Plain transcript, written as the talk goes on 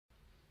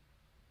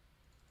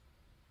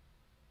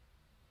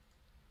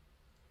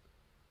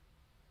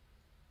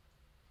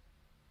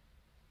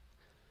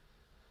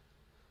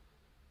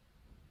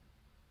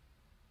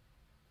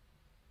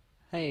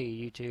Hey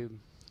YouTube,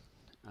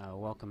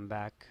 welcome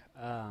back.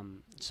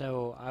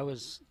 So I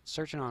was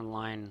searching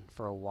online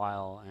for a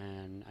while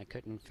and I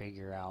couldn't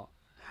figure out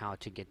how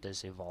to get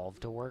this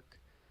Evolve to work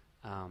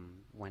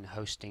when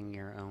hosting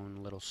your own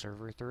little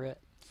server through it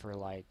for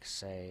like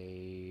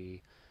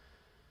say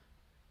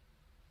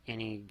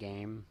any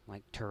game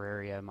like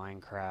Terraria,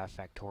 Minecraft,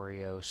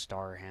 Factorio,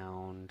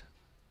 Starhound.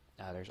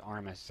 There's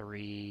Arma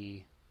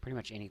 3, pretty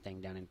much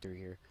anything down in through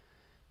here.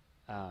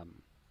 Um,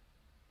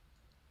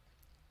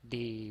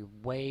 the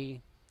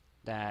way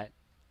that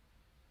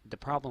the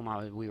problem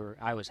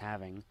I was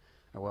having,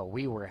 or well,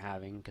 we were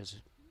having,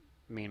 because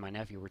me and my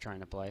nephew were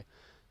trying to play,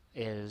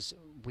 is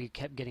we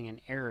kept getting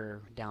an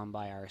error down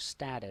by our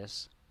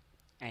status,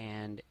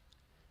 and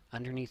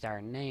underneath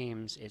our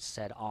names it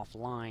said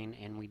offline,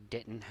 and we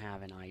didn't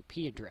have an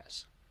IP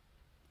address.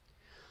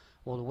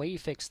 Well, the way you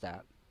fix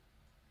that,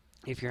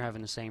 if you're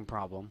having the same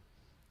problem,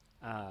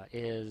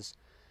 is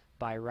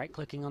by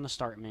right-clicking on the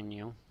Start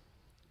menu,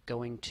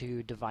 going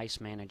to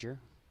Device Manager,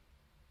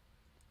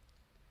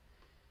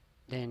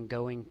 then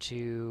going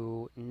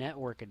to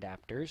Network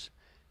Adapters.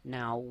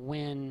 Now,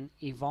 when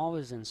Evolve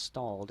is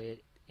installed,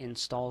 it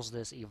installs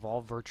this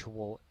Evolve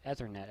Virtual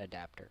Ethernet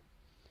adapter.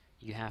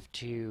 You have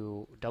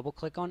to double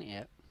click on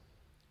it,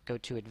 go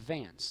to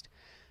Advanced.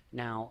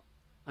 Now,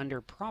 under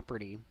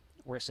Property,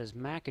 where it says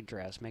MAC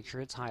address, make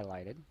sure it's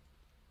highlighted.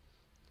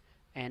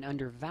 And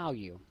under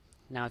Value,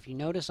 now if you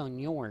notice on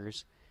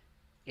yours,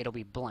 it'll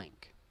be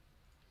blank.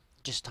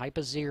 Just type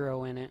a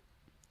 0 in it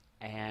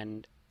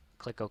and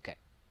click OK.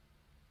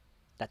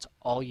 That's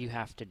all you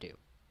have to do.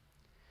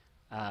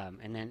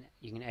 And then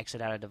you can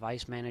exit out of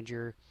Device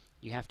Manager.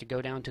 You have to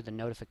go down to the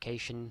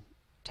Notification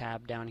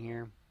tab down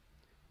here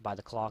by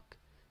the clock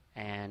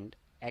and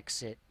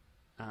exit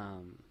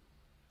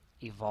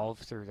Evolve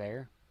through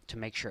there to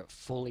make sure it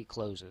fully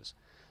closes.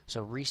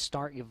 So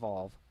restart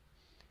Evolve,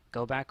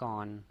 go back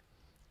on,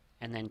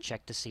 and then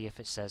check to see if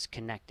it says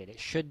connected. It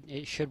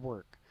should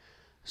work.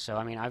 So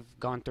I mean, I've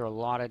gone through a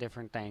lot of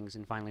different things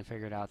and finally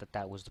figured out that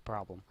that was the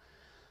problem.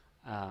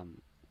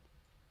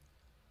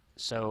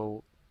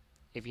 So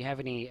if you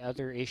have any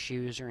other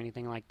issues or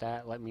anything like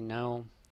that, let me know.